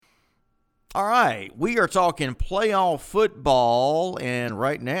All right, we are talking playoff football, and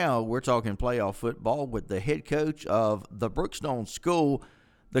right now we're talking playoff football with the head coach of the Brookstone School,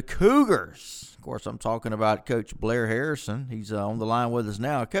 the Cougars. Of course, I'm talking about Coach Blair Harrison. He's on the line with us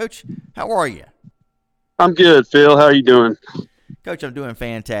now. Coach, how are you? I'm good, Phil. How are you doing? Coach, I'm doing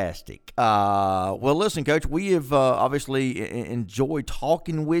fantastic. Well, listen, Coach, we have obviously enjoyed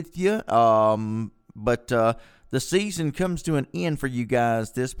talking with you, but the season comes to an end for you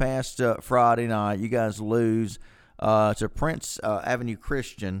guys this past Friday night. You guys lose to Prince Avenue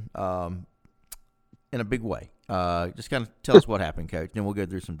Christian in a big way. Just kind of tell us what happened, Coach, then we'll go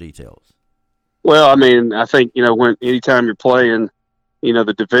through some details. Well, I mean, I think when anytime you're playing,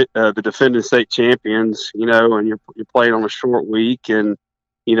 the defending state champions, and you're playing on a short week, and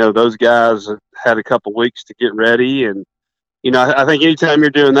those guys have had a couple weeks to get ready, and I think anytime you're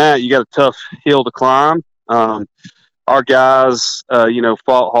doing that, you got a tough hill to climb. Our guys,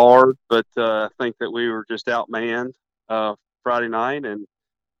 fought hard, but I think that we were just outmanned Friday night, and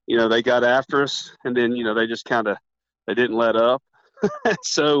they got after us, and then they just they didn't let up.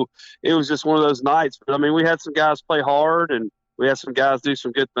 So it was just one of those nights. But I mean, we had some guys play hard, and we had some guys do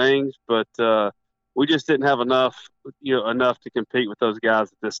some good things, but we just didn't have enough to compete with those guys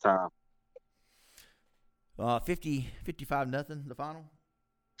at this time. 55 nothing the final.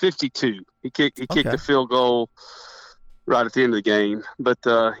 52. He kicked Okay. a field goal right at the end of the game, but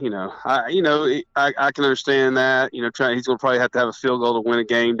I can understand that. He's going to probably have to have a field goal to win a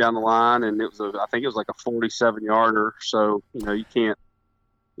game down the line, and I think it was like a 47-yarder. So you can't.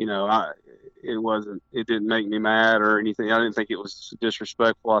 It didn't make me mad or anything. I didn't think it was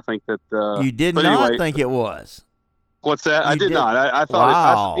disrespectful. I think that. You did But not anyway, think it was. what's that? I You did did. not. I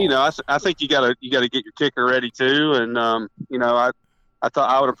thought. Wow. I think you gotta get your kicker ready too, and I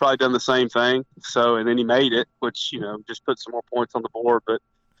thought I would have probably done the same thing. So, and then he made it, which just put some more points on the board. But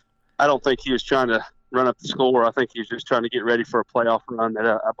I don't think he was trying to run up the score. I think he was just trying to get ready for a playoff run that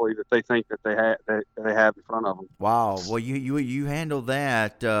I believe that they think that they have in front of them. Wow. Well, you handled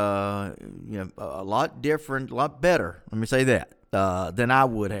that a lot different, a lot better. Let me say that than I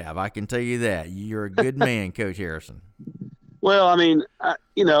would have. I can tell you that. You're a good man, Coach Harrison. Well, I mean, I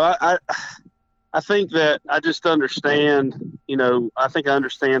think that I just understand. I think I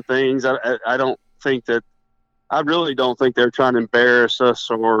understand things. I don't think that. I really don't think they're trying to embarrass us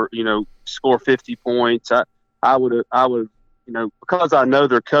or score 50 points. I would because I know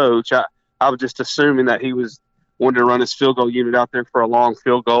their coach. I was just assuming that he was wanting to run his field goal unit out there for a long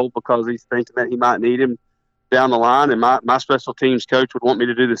field goal because he's thinking that he might need him down the line, and my special teams coach would want me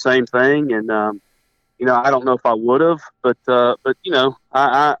to do the same thing. And I don't know if I would have, but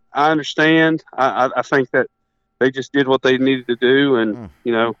I understand. I think that they just did what they needed to do, and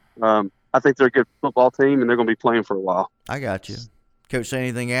I think they're a good football team, and they're going to be playing for a while. I got you. Coach, say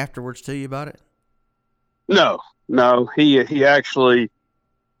anything afterwards to you about it? No. He actually,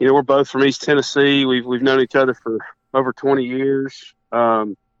 we're both from East Tennessee. We've known each other for over 20 years. I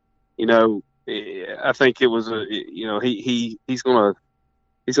think it was he's going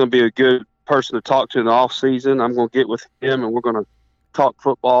to be a good person to talk to in the off season. I'm going to get with him, and we're going to talk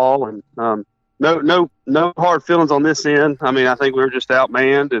football, and no hard feelings on this end. I mean, I think we were just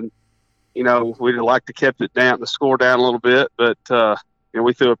outmanned, and we'd have liked to kept it down, the score down a little bit, but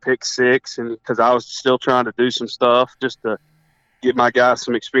we threw a pick six, and because I was still trying to do some stuff just to get my guys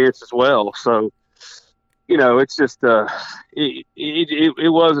some experience as well. So, it's just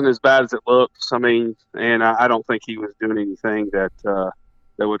it wasn't as bad as it looks. I mean, and I don't think he was doing anything that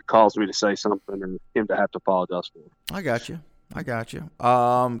would cause me to say something and him to have to apologize for. I got you.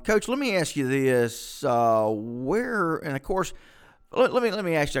 Coach, let me ask you this: and of course. Let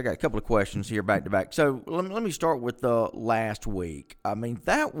me ask you. I got a couple of questions here back to back. So let me start with the last week. I mean,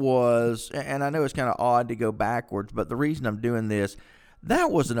 that was, and I know it's kind of odd to go backwards, but the reason I'm doing this, that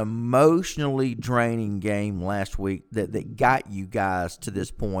was an emotionally draining game last week that got you guys to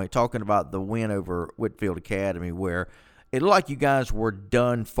this point. Talking about the win over Whitfield Academy, where it looked like you guys were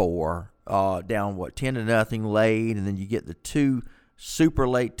done for, down 10-0 late, and then you get the two super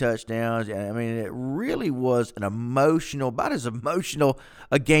late touchdowns. I mean, it really was about as emotional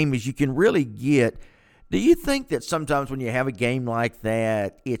a game as you can really get. Do you think that sometimes when you have a game like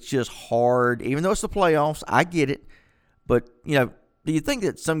that, it's just hard, even though it's the playoffs? I get it. But, do you think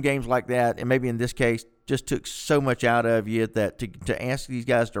that some games like that, and maybe in this case, just took so much out of you that to ask these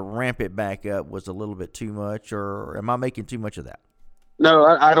guys to ramp it back up was a little bit too much, or am I making too much of that? No,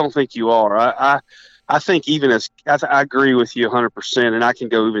 I don't think you are. I think I agree with you 100%, and I can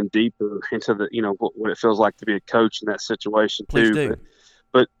go even deeper into what it feels like to be a coach in that situation Please too. do.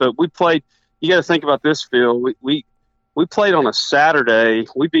 But we played. You got to think about this, Phil. we played on a Saturday.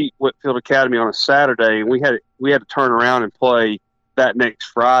 We beat Whitfield Academy on a Saturday, and we had to turn around and play that next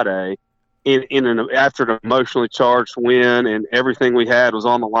Friday after an emotionally charged win, and everything we had was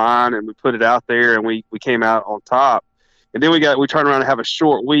on the line, and we put it out there, and we came out on top. And then we turn around and have a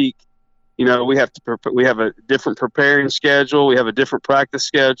short week. We have a different preparing schedule. We have a different practice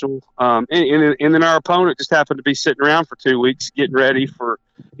schedule. And then our opponent just happened to be sitting around for 2 weeks getting ready for,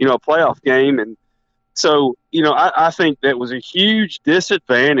 a playoff game. And so, I think that was a huge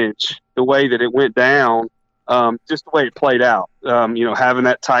disadvantage the way that it went down, just the way it played out. Having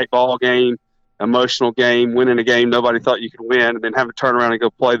that tight ball game, emotional game, winning a game nobody thought you could win, and then having to turn around and go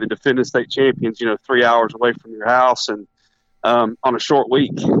play the defending state champions, 3 hours away from your house and on a short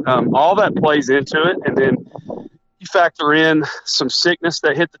week. All that plays into it, and then you factor in some sickness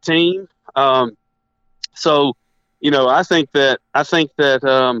that hit the team. So, I think that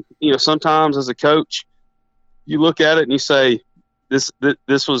sometimes as a coach, you look at it and you say, this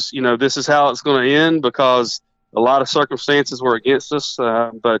was, this is how it's going to end, because a lot of circumstances were against us.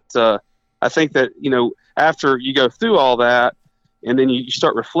 But I think that, after you go through all that and then you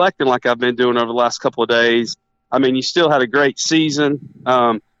start reflecting like I've been doing over the last couple of days, I mean, you still had a great season.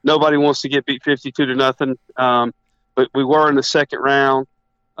 Nobody wants to get beat 52-0. But we were in the second round.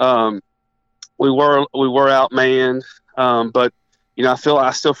 We were outmanned. But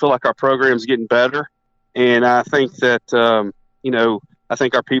I still feel like our program's getting better, and I think that I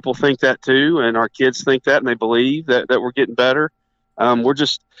think our people think that too, and our kids think that, and they believe that we're getting better. We're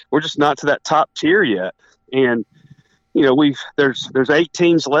just not to that top tier yet, and there's 8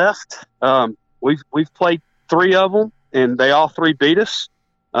 teams left. We've played 3 of them, and they all 3 beat us.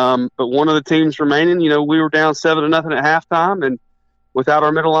 But one of the teams remaining, we were down 7-0 at halftime, and without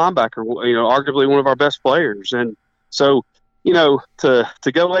our middle linebacker, arguably one of our best players. And so, to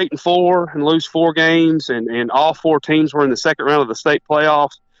go 8-4 and lose 4 games, and all 4 teams were in the second round of the state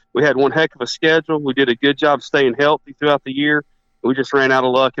playoffs. We had one heck of a schedule. We did a good job staying healthy throughout the year. We just ran out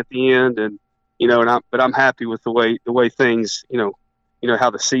of luck at the end, and but I'm happy with the way things, how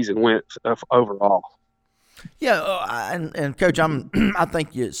the season went overall. Yeah, and Coach, I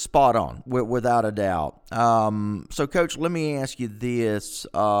think you're spot on, without a doubt. So, Coach, let me ask you this: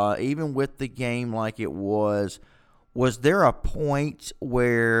 even with the game like it was there a point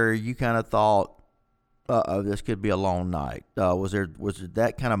where you kind of thought, this could be a long night? Was there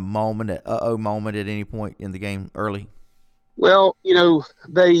that kind of moment, moment at any point in the game early? Well,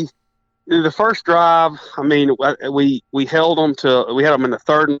 the first drive, I mean, we held them we had them in the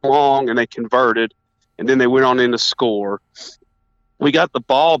 3rd and long, and they converted. And then they went on in to score. We got the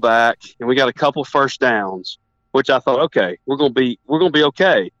ball back, and we got a couple first downs, which I thought, okay, we're gonna be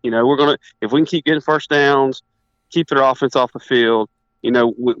okay. If we can keep getting first downs, keep their offense off the field,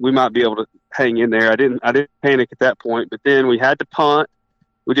 we might be able to hang in there. I didn't panic at that point, but then we had to punt.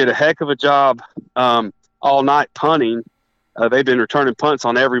 We did a heck of a job all night punting. They've been returning punts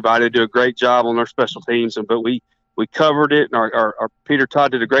on everybody. They do a great job on their special teams, but we covered it, and our Peter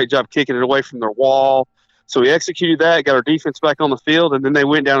Todd did a great job kicking it away from their wall. So we executed that, got our defense back on the field, and then they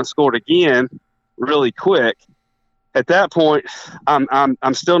went down and scored again really quick. At that point,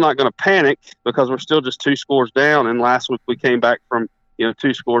 I'm still not going to panic, because we're still just 2 scores down, and last week we came back from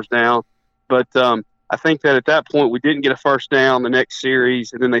 2 scores down. But I think that at that point we didn't get a first down the next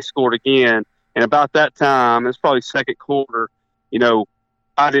series, and then they scored again. And about that time, it's probably second quarter,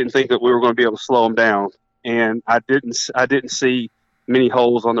 I didn't think that we were going to be able to slow them down. And I didn't see many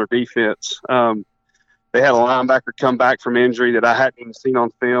holes on their defense. They had a linebacker come back from injury that I hadn't even seen on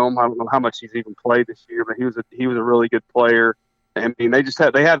film. I don't know how much he's even played this year, but he was a really good player. I mean, they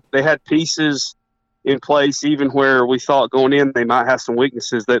had pieces in place even where we thought going in they might have some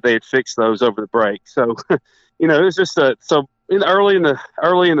weaknesses, that they had fixed those over the break. So, it was just early in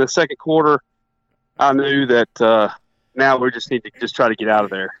the second quarter, I knew that now we just need to just try to get out of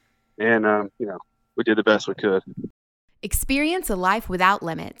there, and we did the best we could. Experience a life without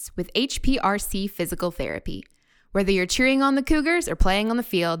limits with HPRC Physical Therapy. Whether you're cheering on the Cougars or playing on the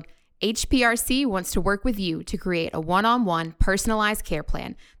field, HPRC wants to work with you to create a one-on-one personalized care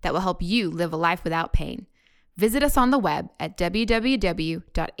plan that will help you live a life without pain. Visit us on the web at www.hprc.net.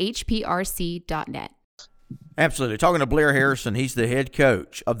 Absolutely. Talking to Blair Harrison, he's the head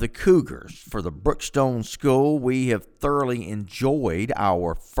coach of the Cougars for the Brookstone School. We have thoroughly enjoyed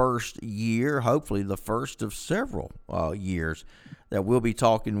our first year, hopefully the first of several years that we'll be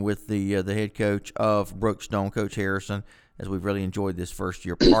talking with the head coach of Brookstone, Coach Harrison, as we've really enjoyed this first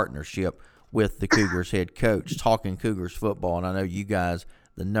year partnership with the Cougars head coach, talking Cougars football. And I know you guys,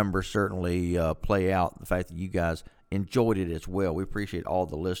 the numbers certainly play out the fact that you guys enjoyed it as well. We appreciate all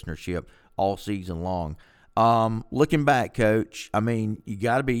the listenership all season long. Looking back, Coach, I mean, you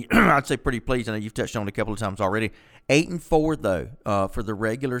got to be, I'd say, pretty pleased. I know you've touched on it a couple of times already. 8-4 though for the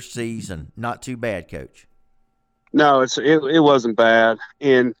regular season. Not too bad, Coach. No, it wasn't bad,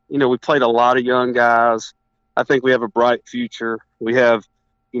 and we played a lot of young guys. I think we have a bright future. We have,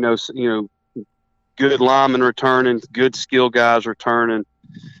 good linemen returning, good skill guys returning.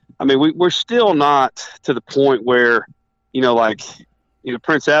 I mean, we're still not to the point where,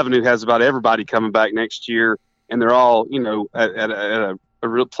 Prince Avenue has about everybody coming back next year, and they're all,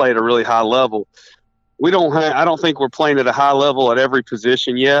 play at a really high level. I don't think we're playing at a high level at every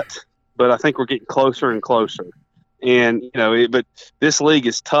position yet, but I think we're getting closer and closer. And but this league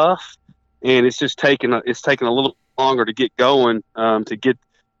is tough, and it's just taking a little longer to get going, to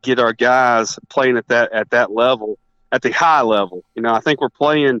get our guys playing at that level, at the high level. I think we're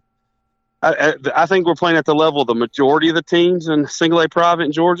playing. I think we're playing at the level of the majority of the teams in single A private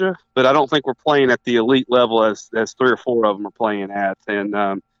in Georgia, but I don't think we're playing at the elite level as 3 or 4 of them are playing at. And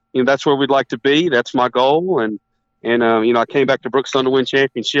that's where we'd like to be. That's my goal. And I came back to Brookstone to win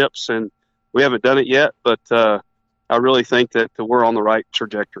championships, and we haven't done it yet, but I really think that we're on the right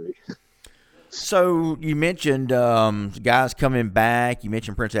trajectory. So you mentioned guys coming back. You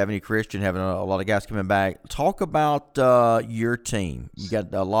mentioned Prince Avenue Christian having a lot of guys coming back. Talk about your team. You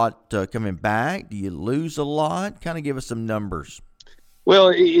got a lot coming back. Do you lose a lot? Kind of give us some numbers.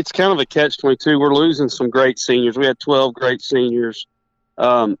 Well, it's kind of a catch-22. We're losing some great seniors. We had 12 great seniors,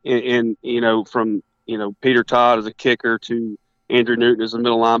 and from Peter Todd as a kicker to Andrew Newton as a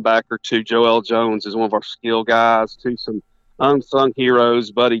middle linebacker to Joel Jones as one of our skill guys to some unsung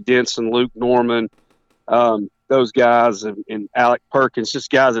heroes, Buddy Denson, Luke Norman, those guys, and Alec Perkins, just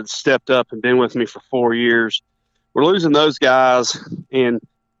guys that stepped up and been with me for 4 years. We're losing those guys, and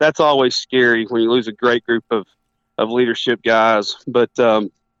that's always scary when you lose a great group of leadership guys. But but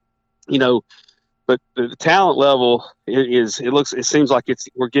the talent level it seems like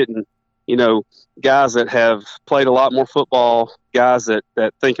we're getting guys that have played a lot more football, guys that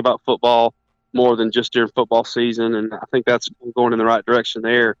think about football more than just during football season, and I think that's going in the right direction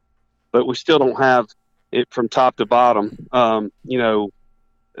there. But we still don't have it from top to bottom,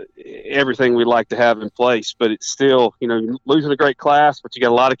 everything we'd like to have in place. But it's still, losing a great class, but you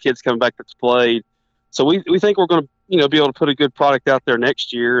got a lot of kids coming back that's played. So we think we're going to, be able to put a good product out there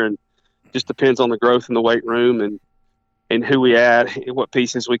next year, and just depends on the growth in the weight room and who we add, what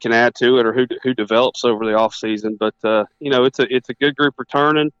pieces we can add to it, or who develops over the off season. But it's a good group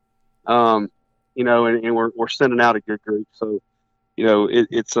returning. And we're sending out a good group. So,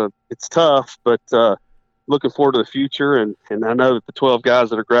 it's tough, but looking forward to the future. And I know that the 12 guys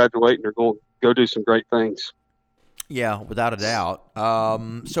that are graduating are going to go do some great things. Yeah, without a doubt.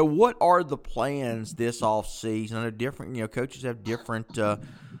 So what are the plans this off season? I know different, coaches have different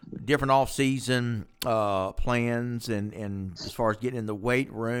off season plans and as far as getting in the weight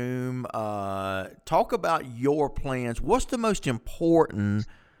room, talk about your plans. What's the most important?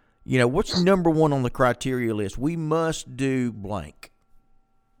 What's number one on the criteria list? We must do blank.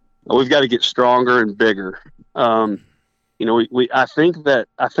 We've got to get stronger and bigger. I think that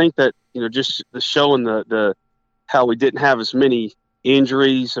just the showing the how we didn't have as many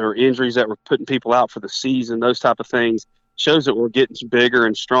injuries that were putting people out for the season, those type of things, shows that we're getting bigger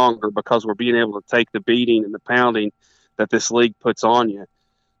and stronger because we're being able to take the beating and the pounding that this league puts on you.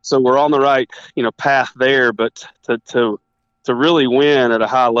 So we're on the right, path there, but to really win at a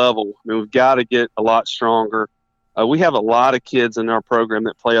high level, we've got to get a lot stronger. We have a lot of kids in our program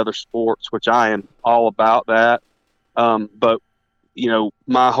that play other sports, which I am all about that. But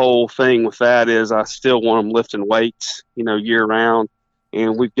my whole thing with that is I still want them lifting weights, year round.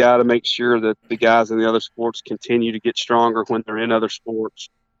 And we've got to make sure that the guys in the other sports continue to get stronger when they're in other sports.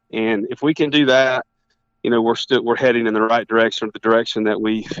 And if we can do that, we're heading in the right direction, the direction that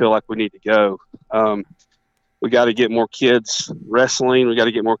we feel like we need to go. We got to get more kids wrestling. We got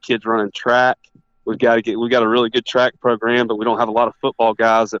to get more kids running track. We got a really good track program, but we don't have a lot of football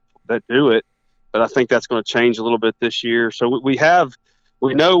guys that do it. But I think that's going to change a little bit this year. So we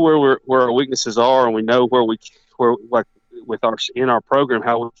know where our weaknesses are, and we know in our program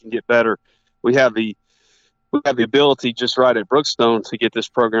how we can get better. We have the ability just right at Brookstone to get this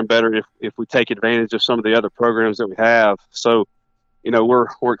program better if we take advantage of some of the other programs that we have. So,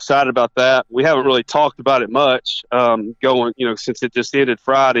 we're excited about that. We haven't really talked about it much since it just ended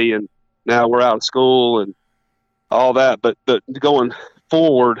Friday, and now we're out of school and all that. But going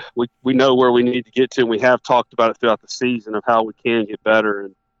forward, we know where we need to get to, and we have talked about it throughout the season of how we can get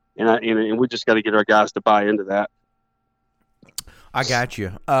better, and we just got to get our guys to buy into that. I got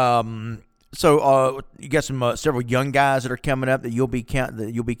you. So you got some several young guys that are coming up that you'll be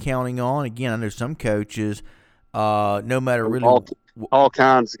counting on. Again, I know some coaches, no matter really all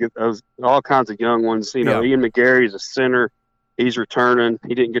kinds of young ones. You know, Ian McGarry is a center. He's returning.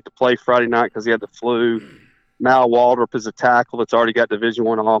 He didn't get to play Friday night because he had the flu. Mal Waldrop is a tackle that's already got Division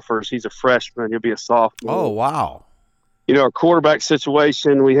I offers. He's a freshman. He'll be a sophomore. Oh, wow. You know, our quarterback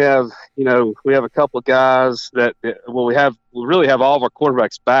situation, we have a couple of guys that we really have all of our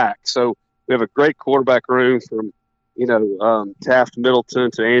quarterbacks back. So we have a great quarterback room from, Taft Middleton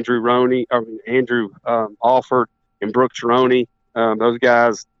to Andrew Alford and Brooks Roney. Those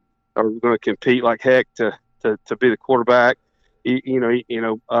guys are going to compete like heck to be the quarterback.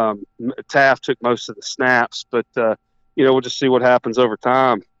 Taft took most of the snaps, but we'll just see what happens over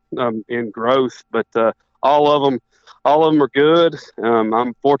time in growth. But all of them are good.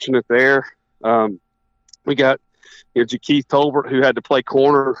 I'm fortunate there. We got Jakeith Tolbert, who had to play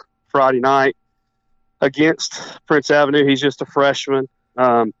corner Friday night against Prince Avenue. He's just a freshman.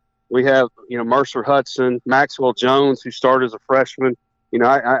 We have Mercer Hudson, Maxwell Jones, who started as a freshman.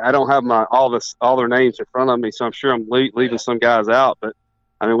 I don't have all their names in front of me, so I'm sure I'm leaving some guys out. But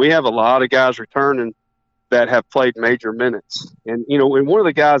I mean, we have a lot of guys returning that have played major minutes. And and one of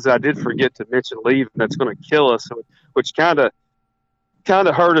the guys that I did forget to mention leaving that's going to kill us, which kind of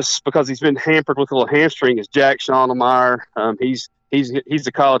hurt us because he's been hampered with a little hamstring, is Jack Schonelmeyer. He's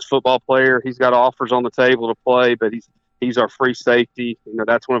a college football player. He's got offers on the table to play, but he's our free safety.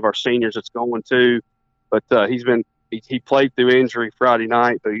 That's one of our seniors that's going to. But he played through injury Friday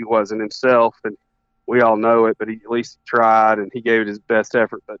night, but he wasn't himself, and we all know it. But he at least tried, and he gave it his best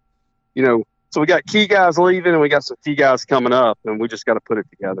effort. But so we got key guys leaving, and we got some key guys coming up, and we just got to put it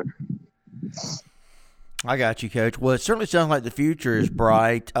together. I got you, Coach. Well, it certainly sounds like the future is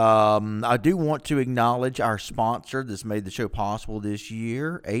bright. I do want to acknowledge our sponsor that's made the show possible this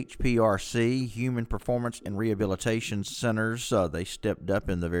year, HPRC, Human Performance and Rehabilitation Centers. They stepped up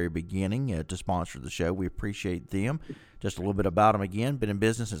in the very beginning to sponsor the show. We appreciate them. Just a little bit about them again. Been in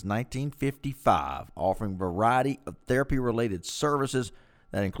business since 1955, offering a variety of therapy-related services.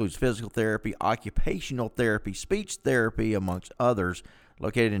 That includes physical therapy, occupational therapy, speech therapy, amongst others.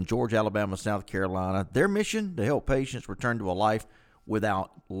 Located in Georgia, Alabama, South Carolina. Their mission, to help patients return to a life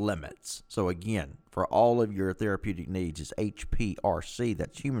without limits. So again, for all of your therapeutic needs, is HPRC.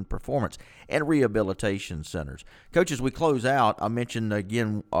 That's Human Performance and Rehabilitation Centers. Coach, as we close out, I mentioned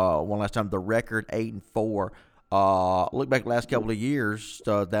again one last time the record 8-4. Look back the last couple of years.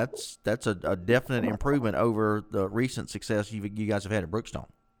 That's a definite improvement over the recent success you guys have had at Brookstone.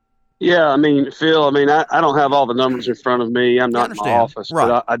 Yeah, I mean, Phil, I don't have all the numbers in front of me. I'm not in my office, right.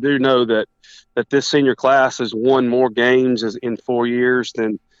 But I do know that this senior class has won more games in 4 years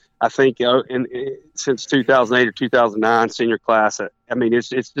than I think since 2008 or 2009 senior class. I mean, it's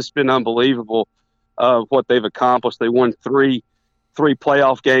just been unbelievable what they've accomplished. They won three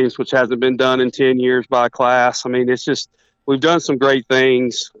playoff games, which hasn't been done in 10 years by a class. I mean, it's just we've done some great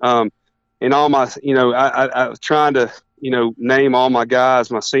things. And all my, I was trying to name all my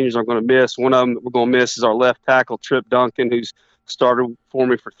guys, my seniors I'm going to miss. One of them that we're going to miss is our left tackle, Trip Duncan, who's started for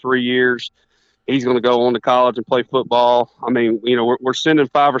me for 3 years. He's going to go on to college and play football. I mean, we're sending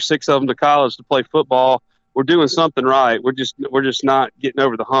 5 or 6 of them to college to play football. We're doing something right. We're just not getting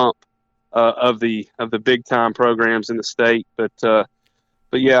over the hump of the big time programs in the state. But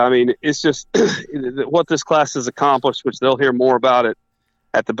yeah, I mean, it's just what this class has accomplished, which they'll hear more about it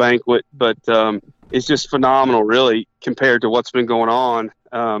at the banquet. But it's just phenomenal, really, compared to what's been going on.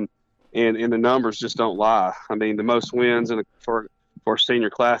 And the numbers just don't lie. I mean, the most wins for a senior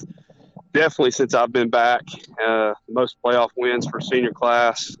class, definitely since I've been back, most playoff wins for senior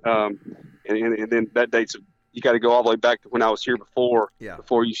class. And then that dates, you got to go all the way back to when I was here before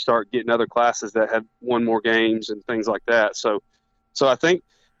you start getting other classes that had won more games and things like that. So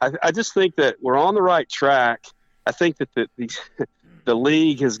I just think that we're on the right track. I think that the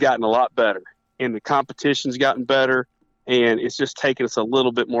league has gotten a lot better, and the competition's gotten better, and it's just taking us a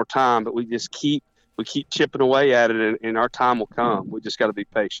little bit more time, but we keep chipping away at it, and our time will come. We just got to be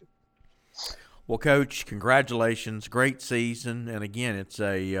patient. Well, Coach, congratulations. Great season. And again, it's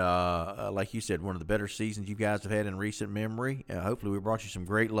like you said, one of the better seasons you guys have had in recent memory. Hopefully we brought you some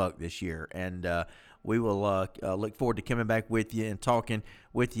great luck this year. And we will look forward to coming back with you and talking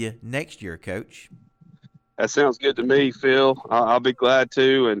with you next year, Coach. That sounds good to me, Phil. I'll be glad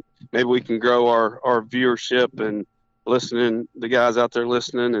to, and maybe we can grow our viewership and listening, the guys out there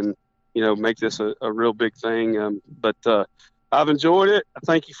listening, and make this a real big thing. But I've enjoyed it.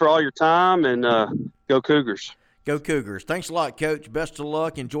 Thank you for all your time, and go Cougars. Go Cougars. Thanks a lot, Coach. Best of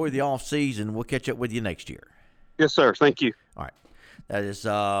luck. Enjoy the off season. We'll catch up with you next year. Yes, sir. Thank you. All right. That is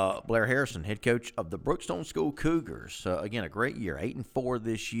Blair Harrison, head coach of the Brookstone School Cougars. Again, a great year, 8-4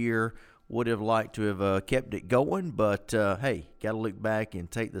 this year. Would have liked to have kept it going, but hey, got to look back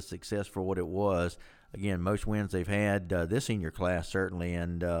and take the success for what it was. Again, most wins they've had this senior class, certainly,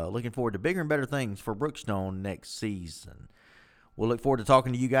 and looking forward to bigger and better things for Brookstone next season. We'll look forward to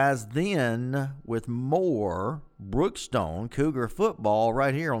talking to you guys then with more Brookstone Cougar football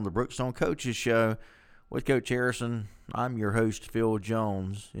right here on the Brookstone Coaches Show with Coach Harrison. I'm your host, Phil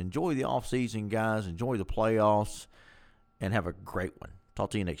Jones. Enjoy the offseason, guys. Enjoy the playoffs, and have a great one.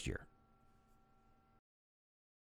 Talk to you next year.